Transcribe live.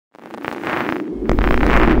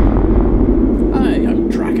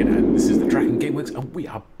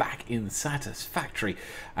in Satisfactory,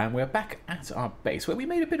 and we're back at our base where we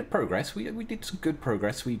made a bit of progress. We did some good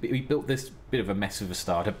progress. We built this bit of a mess of a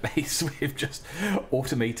starter base with just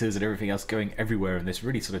automators and everything else going everywhere in this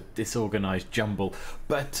really sort of disorganized jumble,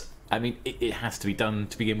 but I mean, it has to be done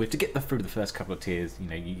to begin with. To get through the first couple of tiers, you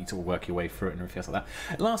know, you sort of work your way through it and everything else like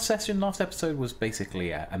that. Last episode was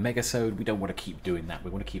basically a megasode. We don't want to keep doing that.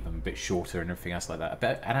 We want to keep them a bit shorter and everything else like that.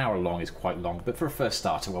 About an hour long is quite long, but for a first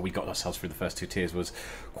starter, well, we got ourselves through the first 2 tiers was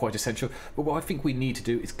quite essential. But what I think we need to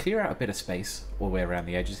do is clear out a bit of space all the way around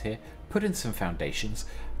the edges here, put in some foundations,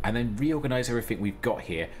 and then reorganize everything we've got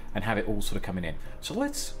here and have it all sort of coming in. So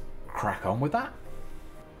let's crack on with that.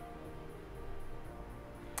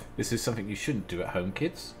 This is something you shouldn't do at home,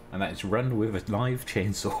 kids, and that is run with a live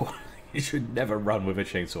chainsaw. You should never run with a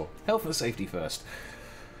chainsaw. Health and safety first.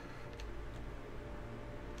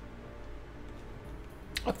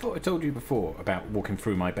 I thought I told you before about walking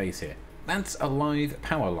through my base here. That's a live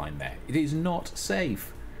power line there. It is not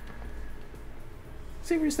safe.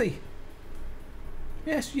 Seriously.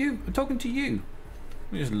 Yes, you. I'm talking to you.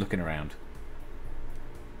 I'm just looking around.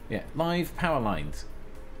 Yeah, live power lines.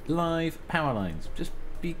 Live power lines. Just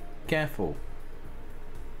be careful.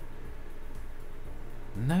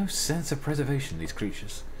 No sense of preservation, these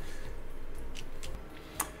creatures.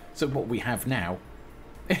 So what we have now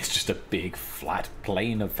is just a big flat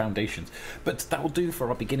plane of foundations, but that will do for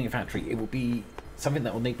our beginning of factory. It will be something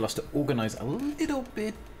that will enable us to organize a little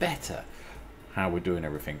bit better how we're doing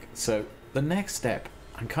everything. So the next step,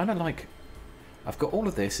 I'm kind of like, I've got all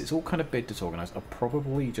of this, it's all kind of a bit disorganized. I'll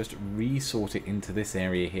probably just resort it into this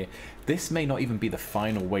area here. This may not even be the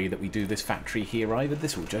final way that we do this factory here either.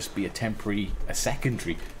 This will just be a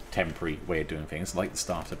secondary temporary way of doing things, like the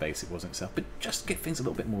starter base it was in itself, but just get things a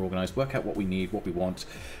little bit more organized, work out what we need, what we want,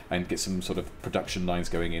 and get some sort of production lines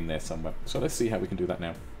going in there somewhere. So let's see how we can do that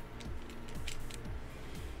now.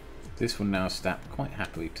 This will now stack quite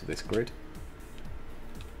happily to this grid.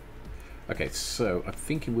 Okay, so I'm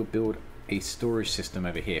thinking we'll build a storage system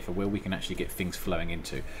over here for where we can actually get things flowing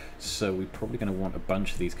into. So we're probably going to want a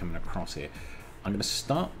bunch of these coming across here. I'm going to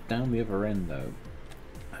start down the other end though.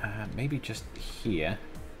 Maybe just here.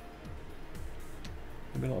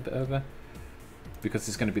 Maybe a little bit over. Because this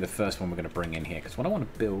is going to be the first one we're going to bring in here. Because what I want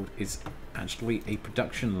to build is actually a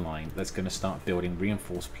production line that's going to start building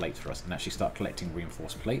reinforced plates for us and actually start collecting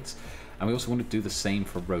reinforced plates. And we also want to do the same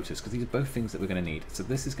for rotors because these are both things that we're going to need. So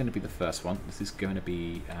this is going to be the first one. This is going to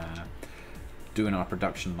be doing our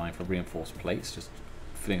production line for reinforced plates, just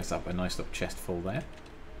filling us up a nice little chest full there.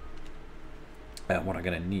 What I'm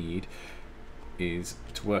going to need is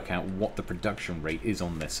to work out what the production rate is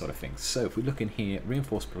on this sort of thing. So if we look in here,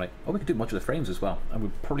 reinforced plate, oh, we can do modular frames as well, and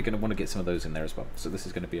we're probably going to want to get some of those in there as well. So this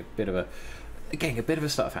is going to be a bit of a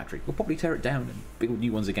starter factory. We'll probably tear it down and build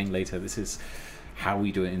new ones again later. This is how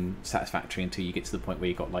we do it in Satisfactory until you get to the point where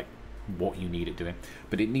you got like what you need it doing.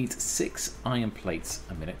 But it needs 6 iron plates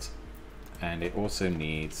a minute, and it also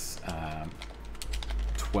needs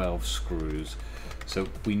 12 screws. So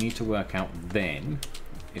we need to work out then,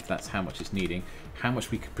 if that's how much it's needing, how much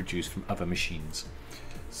we could produce from other machines.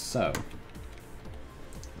 So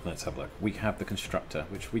let's have a look. We have the constructor,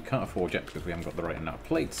 which we can't afford yet because we haven't got the right amount of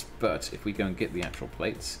plates, but if we go and get the actual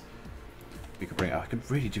plates, we could bring it. I could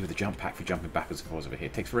really do with the jump pack for jumping backwards and forwards over here.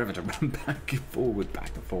 It takes forever to run back and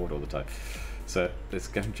forward all the time. So let's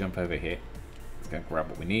go and jump over here. Let's go and grab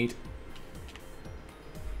what we need.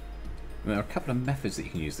 There are a couple of methods that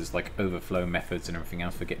you can use. There's like overflow methods and everything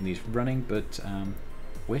else for getting these running, but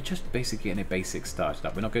we're just basically getting a basic started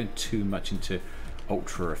up. We're not going too much into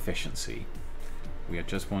ultra efficiency. We are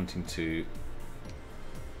just wanting to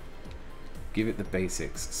give it the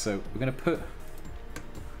basics. So we're going to put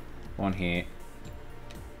one here,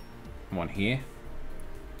 one here.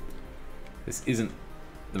 This isn't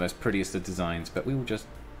the most prettiest of designs, but we will just...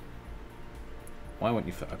 Why won't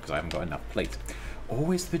you... Because I haven't got enough plate.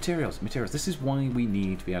 Always the materials. This is why we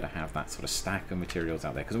need to be able to have that sort of stack of materials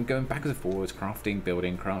out there, because I'm going backwards and forwards, crafting,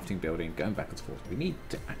 building, going backwards and forwards. We need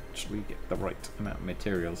to actually get the right amount of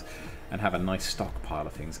materials and have a nice stockpile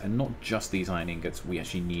of things, and not just these iron ingots. We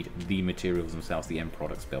actually need the materials themselves, the end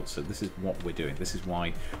products built. So this is what we're doing. This is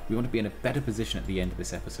why we want to be in a better position at the end of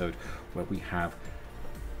this episode, where we have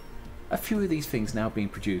a few of these things now being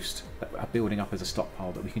produced that are building up as a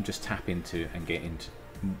stockpile that we can just tap into and get into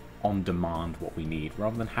on demand what we need,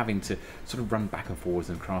 rather than having to sort of run back and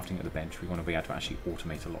forwards and crafting at the bench. We want to be able to actually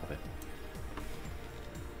automate a lot of it.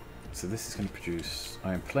 So this is going to produce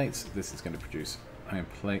iron plates, this is going to produce iron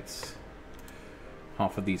plates.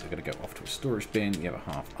 Half of these are going to go off to a storage bin, the other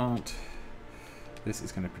half aren't. This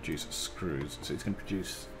is going to produce screws, so it's going to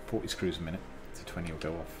produce 40 screws a minute, so 20 will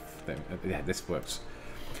go off. Yeah, this works.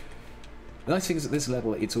 The nice thing is at this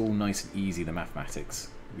level, it's all nice and easy, the mathematics.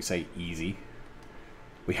 We say easy.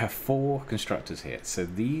 We have 4 constructors here. So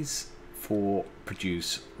these 4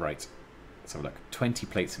 produce, right, let's have a look, 20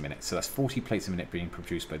 plates a minute. So that's 40 plates a minute being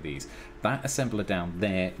produced by these. That assembler down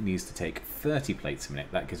there needs to take 30 plates a minute.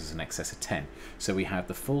 That gives us an excess of 10. So we have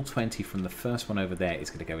the full 20 from the first one over there is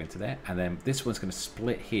going to go into there. And then this one's going to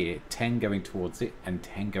split here, 10 going towards it and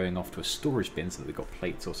 10 going off to a storage bin so that we've got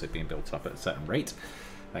plates also being built up at a certain rate.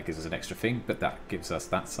 That gives us an extra thing, but that gives us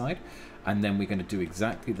that side. And then we're going to do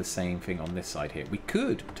exactly the same thing on this side here. We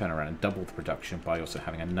could turn around and double the production by also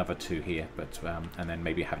having another 2 here, but and then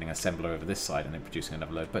maybe having an assembler over this side and then producing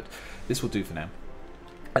another load. But this will do for now.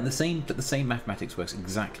 And the same mathematics works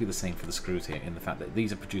exactly the same for the screws here, in the fact that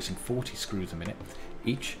these are producing 40 screws a minute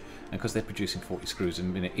each. And because they're producing 40 screws a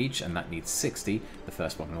minute each, and that needs 60, the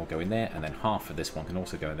first one can all go in there, and then half of this one can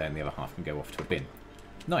also go in there, and the other half can go off to a bin.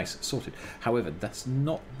 Nice, sorted. However, that's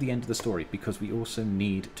not the end of the story, because we also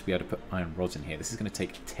need to be able to put iron rods in here. This is going to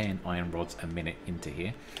take 10 iron rods a minute into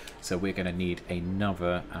here. So we're going to need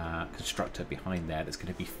another constructor behind there that's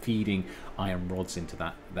going to be feeding iron rods into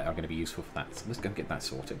that are going to be useful for that. So let's go and get that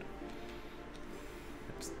sorted.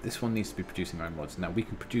 This one needs to be producing iron rods. Now we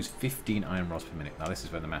can produce 15 iron rods per minute. Now this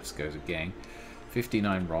is where the maths goes again. 15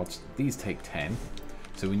 iron rods. These take 10.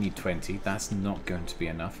 So we need 20. That's not going to be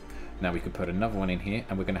enough. Now we could put another one in here,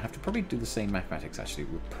 and we're going to have to probably do the same mathematics, actually.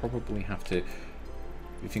 We'll probably have to, if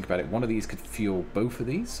you think about it, one of these could fuel both of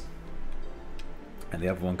these, and the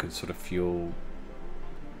other one could sort of fuel,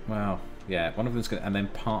 well, yeah, one of them's going to, and then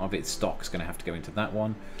part of its stock is going to have to go into that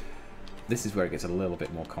one. This is where it gets a little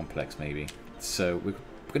bit more complex, maybe. So we're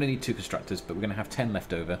going to need 2 constructors, but we're going to have 10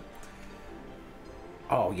 left over.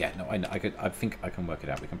 Oh, yeah, no, I think I can work it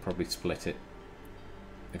out. We can probably split it.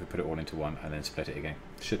 If we put it all into one and then split it again.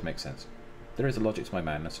 Should make sense. There is a logic to my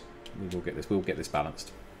madness. We will get this. We'll get this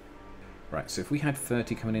balanced. Right, so if we had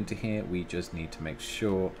 30 coming into here, we just need to make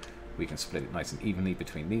sure we can split it nice and evenly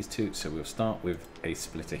between these 2. So we'll start with a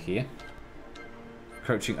splitter here.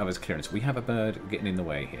 Approaching others' clearance. We have a bird getting in the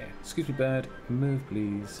way here. Excuse me, bird. Move,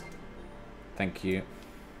 please. Thank you.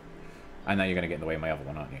 And now you're going to get in the way of my other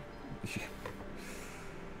one, aren't you?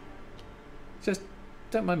 Just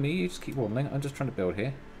don't mind me, you just keep waddling. I'm just trying to build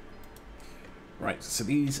here. Right, so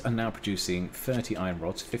these are now producing 30 iron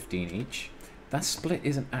rods, 15 each. That split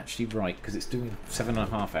isn't actually right, because it's doing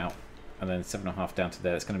 7.5 out, and then 7.5 down to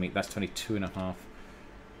there. That's going to mean that's 22.5.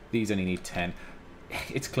 These only need 10.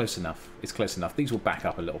 It's close enough. It's close enough. These will back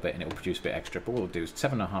up a little bit, and it will produce a bit extra. But what we'll do is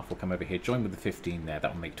 7.5 will come over here, join with the 15 there.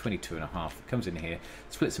 That will make 22.5. Comes in here,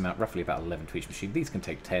 splits them out roughly about 11 to each machine. These can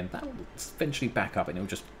take 10. That will eventually back up, and it will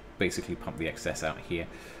just basically pump the excess out here.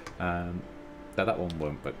 That one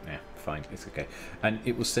won't, but yeah, fine, it's okay. And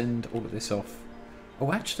it will send all of this off.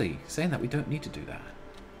 Oh, actually, saying that, we don't need to do that.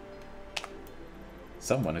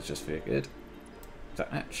 Someone has just figured that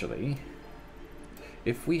actually,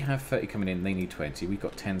 if we have 30 coming in, they need 20. We've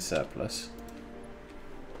got 10 surplus.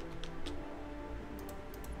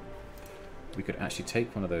 We could actually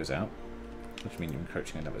take one of those out, which means you're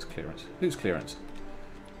encroaching another's clearance. Whose clearance?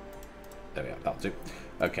 There we are, that'll do.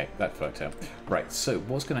 Okay, that worked out. Right, so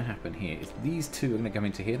what's going to happen here is these 2 are going to come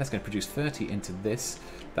into here. That's going to produce 30 into this.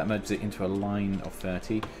 That merges it into a line of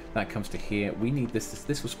 30. That comes to here. We need this.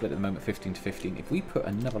 This will split at the moment 15 to 15. If we put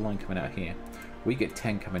another line coming out here, we get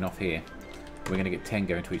 10 coming off here. We're going to get 10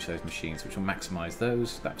 going to each of those machines, which will maximize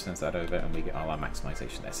those. That sends that over, and we get our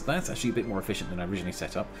maximization there. So that's actually a bit more efficient than I originally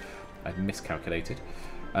set up. I'd miscalculated.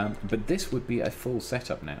 But this would be a full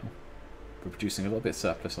setup now. We're producing a little bit of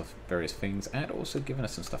surplus of various things, and also giving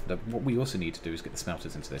us some stuff. What we also need to do is get the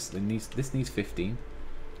smelters into this. This needs 15,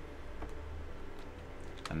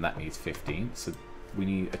 and that needs 15. So we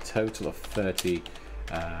need a total of 30.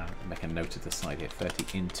 Make a note of the side here.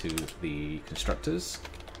 30 into the constructors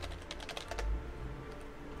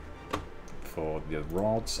for the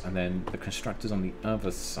rods, and then the constructors on the other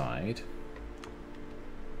side.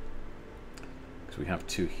 Because we have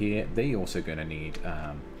 2 here. They also going to need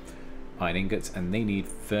iron ingots, and they need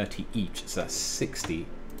 30 each, so that's 60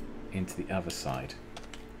 into the other side,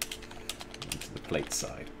 into the plate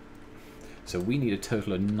side. So we need a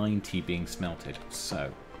total of 90 being smelted.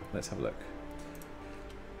 So let's have a look.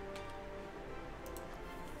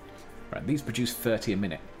 Right, these produce 30 a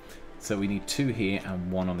minute, so we need 2 here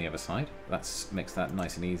and 1 on the other side. That makes that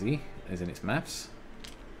nice and easy, as in its maths.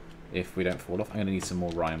 If we don't fall off, I'm going to need some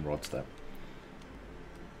more iron rods though.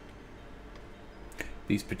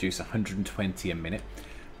 These produce 120 a minute.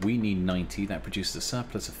 We need 90. That produces a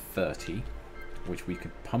surplus of 30, which we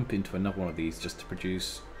could pump into another one of these just to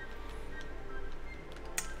produce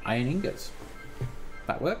iron ingots.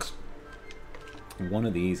 That works. One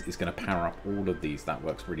of these is going to power up all of these. That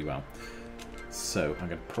works really well. So I'm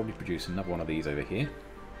going to probably produce another one of these over here.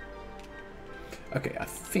 Okay, I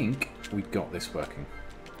think we got this working.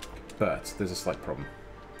 But there's a slight problem.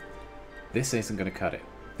 This isn't going to cut it.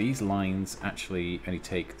 These lines actually only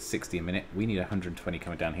take 60 a minute. We need 120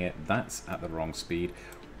 coming down here. That's at the wrong speed.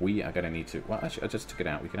 We are going to need to... Well, actually, I just took it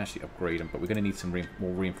out. We can actually upgrade them, but we're going to need some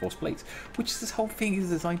more reinforced plates, which this whole thing is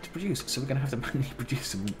designed to produce. So we're going to have to manually produce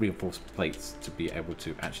some reinforced plates to be able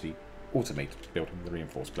to actually automate building the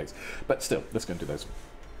reinforced plates. But still, let's go and do those.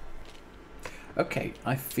 Okay,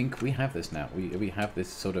 I think we have this now. We have this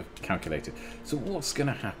sort of calculated. So what's going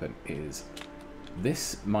to happen is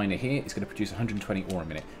this miner here is going to produce 120 ore a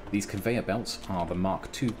minute. These conveyor belts are the Mark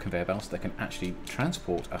II conveyor belts that can actually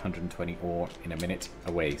transport 120 ore in a minute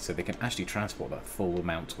away. So they can actually transport that full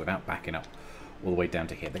amount without backing up all the way down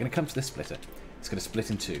to here. They're going to come to this splitter. It's going to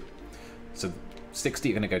split in two. So 60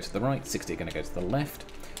 are going to go to the right, 60 are going to go to the left.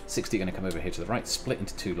 60 are going to come over here to the right, split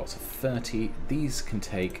into two lots of 30. These can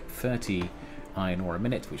take 30 iron ore a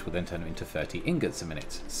minute, which will then turn into 30 ingots a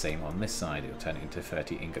minute. Same on this side, it will turn it into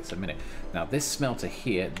 30 ingots a minute. Now this smelter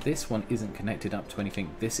here, this one isn't connected up to anything.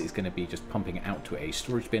 This is going to be just pumping it out to a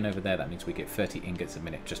storage bin over there. That means we get 30 ingots a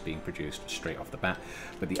minute just being produced straight off the bat.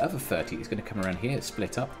 But the other 30 is going to come around here,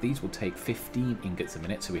 split up. These will take 15 ingots a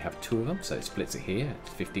minute, so we have two of them, so it splits it here.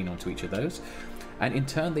 It's 15 onto each of those. And in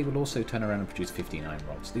turn, they will also turn around and produce 15 iron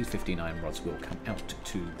rods. These 15 iron rods will come out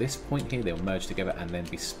to this point here. They'll merge together and then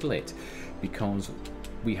be split, because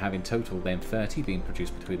we have in total then 30 being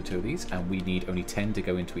produced between the two of these, and we need only 10 to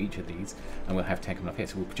go into each of these, and we'll have 10 coming up here.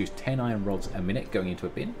 So we'll produce 10 iron rods a minute going into a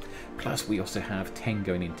bin, plus we also have 10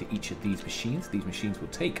 going into each of these machines. These machines will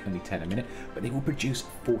take only 10 a minute, but they will produce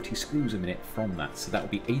 40 screws a minute from that. So that will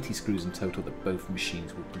be 80 screws in total that both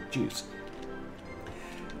machines will produce.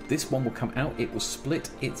 This one will come out, it will split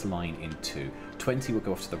its line in two. 20 will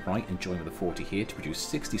go off to the right and join with the 40 here to produce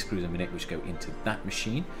 60 screws a minute, which go into that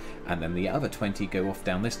machine. And then the other 20 go off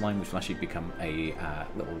down this line, which will actually become a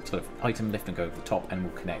little sort of item lift and go over the top, and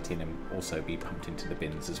will connect in and also be pumped into the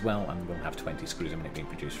bins as well. And we'll have 20 screws a minute being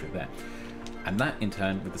produced through there. And that in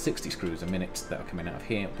turn, with the 60 screws a minute that are coming out of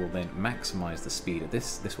here, will then maximize the speed of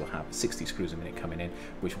this. This will have 60 screws a minute coming in,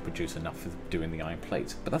 which will produce enough for doing the iron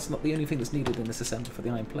plates. But that's not the only thing that's needed in this assembly for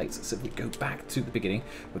the iron plates. So if we go back to the beginning,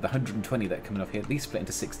 with the 120 that are coming off here, these split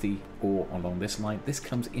into 60 ore along this line. This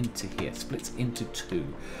comes into here, splits into two.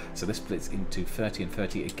 So this splits into 30 and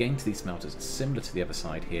 30 again to these smelters, similar to the other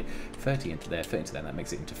side here. 30 into there, 30 into there, that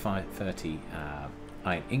makes it into 30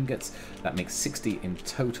 iron ingots. That makes 60 in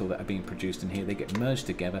total that are being produced in here. They get merged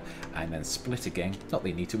together and then split again. Not that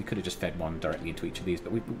they need to, we could have just fed one directly into each of these,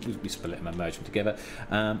 but we split them and merge them together.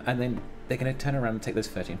 And then they're going to turn around and take those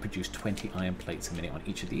 30 and produce 20 iron plates a minute on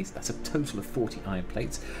each of these. That's a total of 40 iron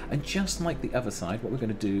plates. And just like the other side, what we're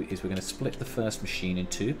going to do is we're going to split the first machine in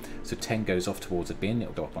two. So 10 goes off towards a bin,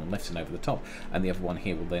 it'll go up on the left and over the top, and the other one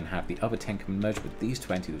here will then have the other 10 come and merge with these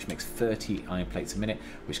 20, which makes 30 iron plates a minute,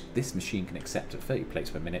 which this machine can accept at 30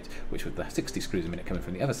 plates per minute, which with the 60 screws a minute coming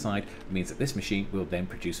from the other side means that this machine will then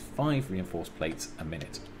produce 5 reinforced plates a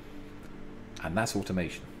minute. And that's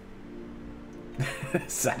automation.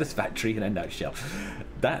 Satisfactory in a nutshell.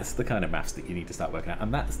 That's the kind of maths that you need to start working out,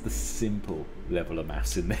 and that's the simple level of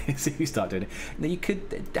maths in this. If you start doing it, now you could,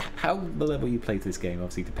 how the level you play to this game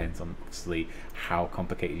obviously depends on how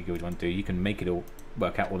complicated you want to do. You can make it all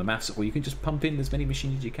work out all the maths, or you can just pump in as many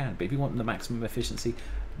machines as you can. But if you want the maximum efficiency,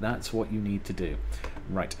 that's what you need to do.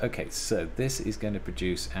 Right, okay, so this is going to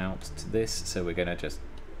produce out to this, so we're going to just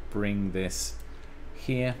bring this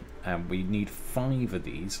here, and we need 5 of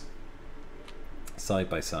these side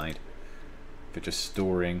by side for just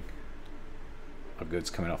storing our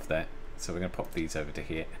goods coming off there. So we're going to pop these over to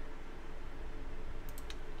here.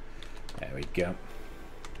 There we go.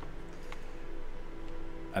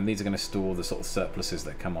 And these are going to store the sort of surpluses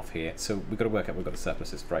that come off here. So we've got to work out we've got the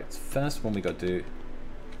surpluses. Right, first one we've got to do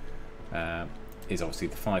is obviously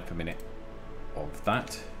the 5 per minute of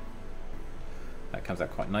that. That comes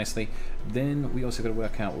out quite nicely. Then we also got to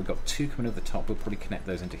work out, we've got 2 coming over the top. We'll probably connect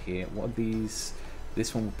those into here. What are these?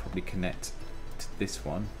 This one will probably connect to this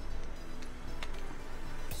one.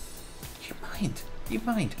 You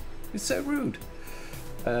mind. It's so rude.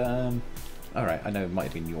 Alright, I know it might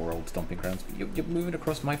have been your old stomping grounds, but you're moving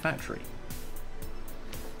across my factory.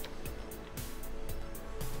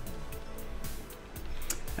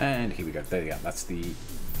 And here we go, there we go, that's the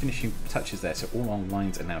finishing touches there. So all our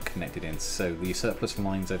lines are now connected in. So the surplus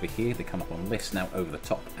lines over here, they come up on lifts now over the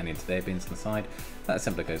top and into their bins on the side. That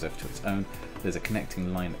assembler goes over to its own. There's a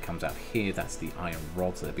connecting line that comes out here, that's the iron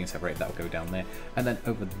rods that are being separated, that will go down there. And then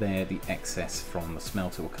over there, the excess from the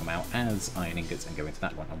smelter will come out as iron ingots and go into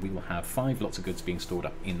that one. And we will have 5 lots of goods being stored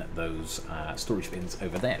up in those storage bins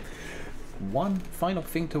over there. One final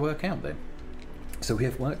thing to work out then. So we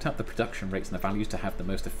have worked out the production rates and the values to have the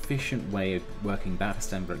most efficient way of working that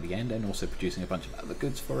assembler at the end, and also producing a bunch of other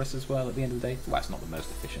goods for us as well at the end of the day. Well, it's not the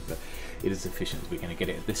most efficient, but it is efficient. We're going to get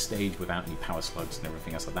it at this stage without any power slugs and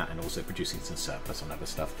everything else like that, and also producing some surplus on other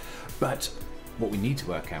stuff. But what we need to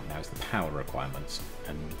work out now is the power requirements,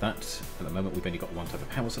 and that, at the moment, we've only got one type of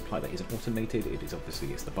power supply that isn't automated. It is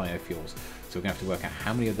obviously, it's the biofuels. So we're going to have to work out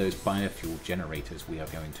how many of those biofuel generators we are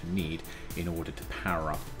going to need in order to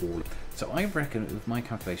power up all. So I reckon, with my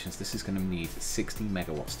calculations, this is going to need 60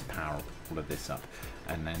 megawatts to power all of this up.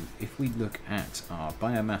 And then if we look at our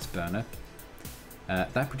biomass burner,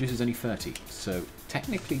 that produces only 30. So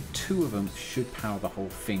technically 2 of them should power the whole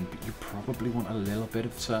thing, but you probably want a little bit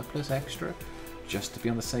of surplus extra, just to be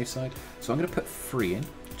on the safe side. So I'm going to put 3 in,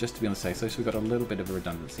 just to be on the safe side, so we've got a little bit of a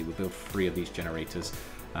redundancy. We'll build 3 of these generators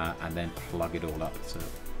and then plug it all up. So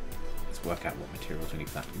let's work out what materials we need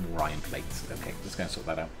for that. More iron plates. Okay, let's go and sort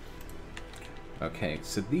that out. Okay,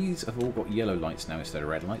 so these have all got yellow lights now instead of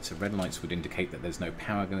red lights. So red lights would indicate that there's no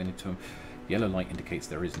power going into them. Yellow light indicates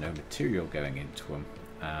there is no material going into them,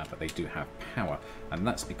 but they do have power. And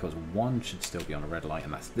that's because one should still be on a red light,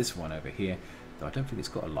 and that's this one over here. Though I don't think it's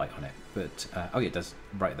got a light on it, but oh yeah, it does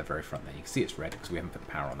right at the very front there. You can see it's red because we haven't put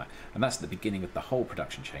power on that. And that's the beginning of the whole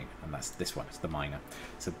production chain, and that's this one, it's the miner.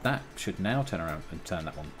 So that should now turn around and turn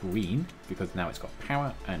that one green, because now it's got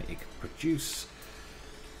power and it can produce.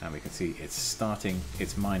 And we can see it's starting,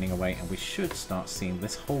 it's mining away, and we should start seeing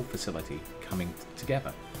this whole facility coming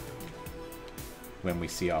together when we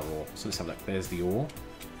see our ore. So let's have a look, there's the ore.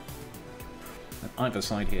 And either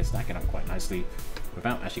side here stacking up quite nicely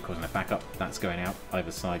without actually causing a backup. That's going out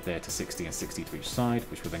either side there to 60 and 60 to each side,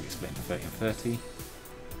 which will then get split into 30 and 30.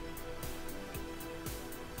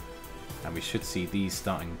 And we should see these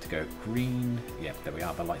starting to go green. Yep, there we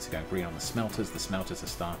are, the lights are going green on the smelters. The smelters are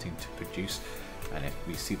starting to produce. And if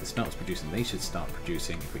we see the smelters producing, they should start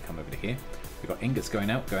producing if we come over to here. We've got ingots going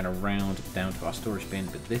out, going around down to our storage bin,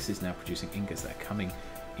 but this is now producing ingots that are coming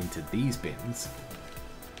into these bins.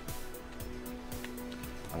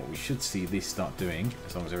 And what we should see this start doing,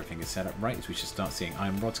 as long as everything is set up right, is we should start seeing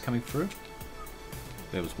iron rods coming through.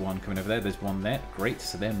 There was one coming over there, there's one there, great,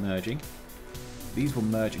 so they're merging. These will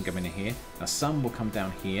merge and go in here. Now some will come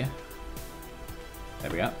down here.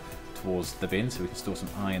 There we are. Towards the bin, so we can store some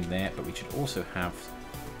iron there, but we should also have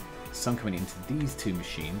some coming into these 2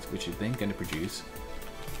 machines, which are then going to produce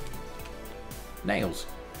nails,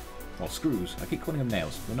 or screws. I keep calling them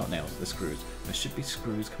nails. They're not nails, they're screws. There should be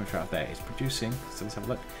screws coming through out there. It's producing, so let's have a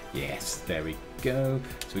look. Yes, there we go.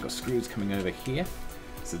 So we've got screws coming over here,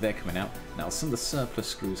 so they're coming out. Now some of the surplus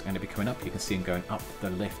screws are going to be coming up. You can see them going up the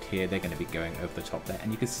lift here. They're going to be going over the top there,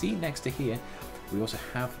 and you can see next to here we also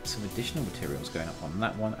have some additional materials going up on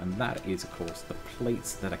that one, and that is of course the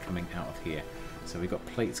plates that are coming out of here. So we've got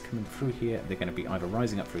plates coming through here. They're going to be either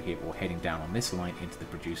rising up through here or heading down on this line into the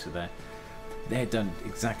producer there. They're done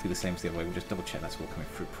exactly the same as the other way. We'll just double check that's all coming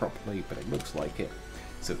through properly, but it looks like it.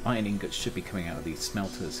 So iron ingots should be coming out of these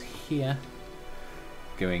smelters here,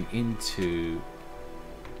 going into...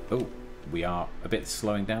 Oh, we are a bit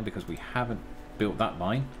slowing down because we haven't built that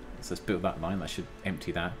line. So let's build that line. That should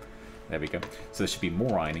empty that. There we go. So there should be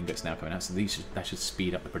more iron ingots now coming out. So that should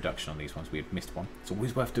speed up the production on these ones. We have missed one. It's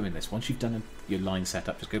always worth doing this. Once you've done your line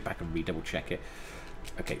setup, just go back and re-double check it.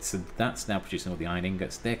 Okay, so that's now producing all the iron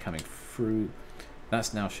ingots. They're coming through.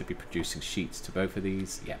 That's now should be producing sheets to both of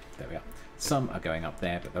these. Yeah, there we are. Some are going up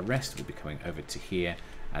there, but the rest will be coming over to here.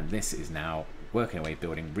 And this is now working away,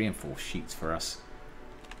 building reinforced sheets for us.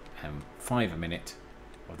 5 a minute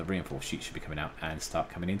of the reinforced sheets should be coming out and start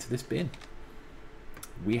coming into this bin.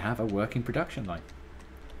 We have a working production line.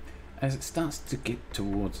 As it starts to get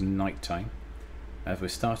towards night time, as we're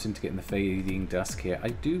starting to get in the fading dusk here, I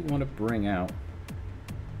do want to bring out,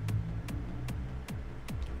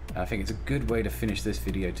 I think it's a good way to finish this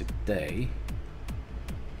video today,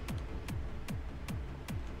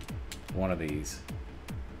 one of these.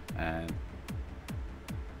 And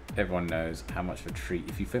everyone knows how much of a treat,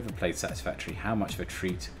 if you've ever played Satisfactory, how much of a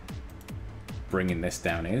treat bringing this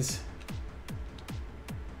down is.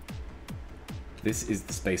 This is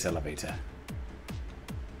the space elevator.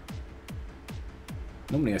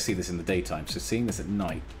 Normally I see this in the daytime, so seeing this at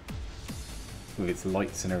night with its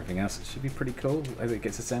lights and everything else. It should be pretty cool as it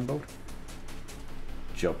gets assembled.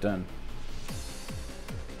 Job done.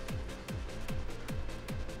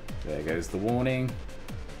 There goes the warning.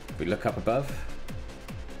 If we look up above,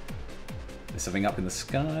 there's something up in the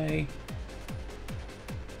sky.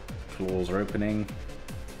 Claws are opening.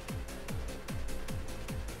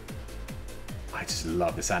 I just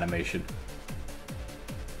love this animation.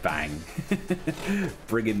 Bang.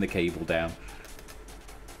 Bring in the cable down.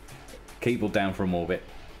 Cable down from orbit.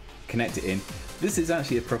 Connect it in. This is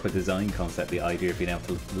actually a proper design concept, the idea of being able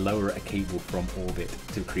to lower a cable from orbit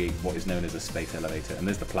to create what is known as a space elevator. And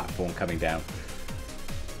there's the platform coming down.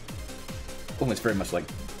 Almost very much like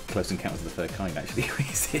Close Encounters of the Third Kind, actually. We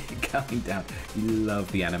see it coming down. You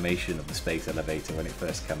love the animation of the space elevator when it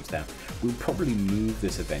first comes down. We'll probably move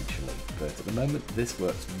this eventually, but at the moment this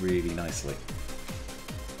works really nicely.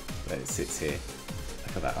 There it sits here.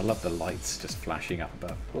 Look at that. I love the lights just flashing up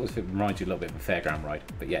above. Always reminds you a little bit of a fairground ride.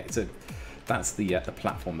 But yeah, that's the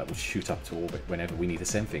platform that will shoot up to orbit whenever we need to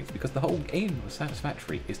send things, because the whole aim of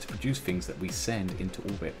Satisfactory is to produce things that we send into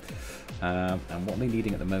orbit. And what we're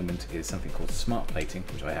needing at the moment is something called smart plating,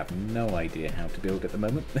 which I have no idea how to build at the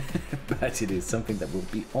moment, but it is something that will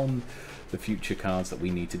be on the future cards that we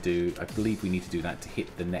need to do. I believe we need to do that to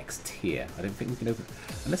hit the next tier. I don't think we can open,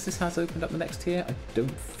 unless this has opened up the next tier. I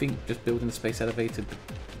don't think just building the space elevator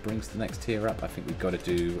brings the next tier up. I think we've got to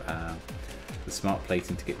do the smart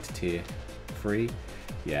plating to get to tier 3.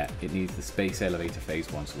 Yeah, it needs the space elevator phase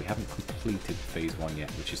 1, so we haven't completed phase 1 yet,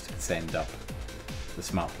 which is to send up the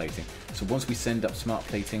smart plating. So once we send up smart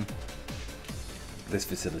plating, this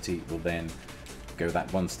facility will then go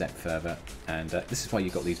that one step further, and this is why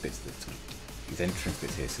you've got these bits, these entrance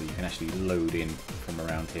bits here, so you can actually load in from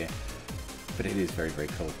around here. But it is very, very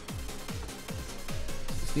cool.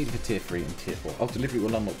 It's needed for tier 3 and tier 4. Oh, delivery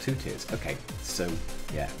will unlock 2 tiers. Okay, so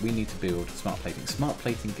yeah, we need to build smart plating. Smart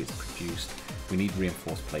plating gets produced. We need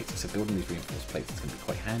reinforced plates. So building these reinforced plates is going to be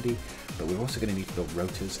quite handy, but we're also going to need to build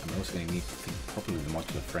rotors, and we're also going to need to think properly the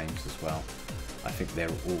modular frames as well. I think they're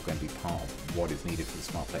all going to be part of what is needed for the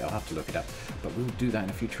smart plate. I'll have to look it up, but we'll do that in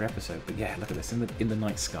a future episode. But yeah, look at this, in the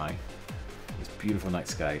night sky, this beautiful night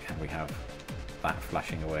sky, and we have that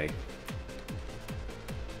flashing away.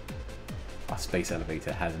 Our space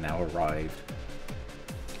elevator has now arrived.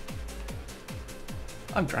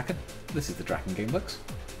 I'm Draken. This is the DrakenGameWerks.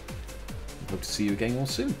 Hope to see you again all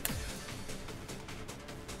soon.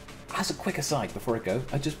 As a quick aside before I go,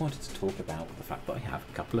 I just wanted to talk about the fact that I have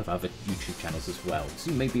a couple of other YouTube channels as well.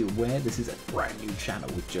 So you may be aware this is a brand new channel.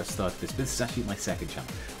 We've just started this, but this is actually my second channel.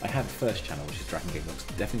 I have a first channel, which is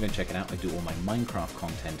DrakenGameWerks. Definitely go and check it out. I do all my Minecraft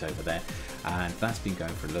content over there, and that's been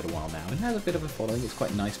going for a little while now. And it has a bit of a following. It's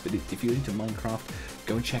quite nice, but if you're into Minecraft,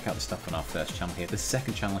 go and check out the stuff on our first channel here. The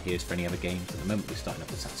second channel here is for any other games. At the moment we're starting up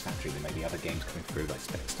with Satisfactory. There may be other games coming through like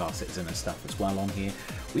Star Citizen and stuff as well on here.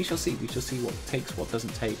 We shall see. We shall see what takes, what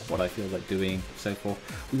doesn't take, what I feel like doing, so forth.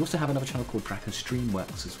 We also have another channel called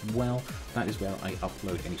DrakenWerks as well. That is where I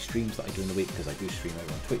upload any streams that I do in the week, because I do stream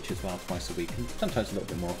over on Twitch as well twice a week, and sometimes a little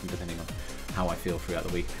bit more often depending on how I feel throughout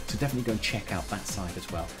the week. So definitely go and check out that side as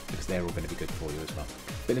well, because they're all going to be good for you as well.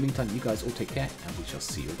 But in the meantime, you guys all take care, and we shall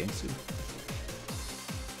see you again soon.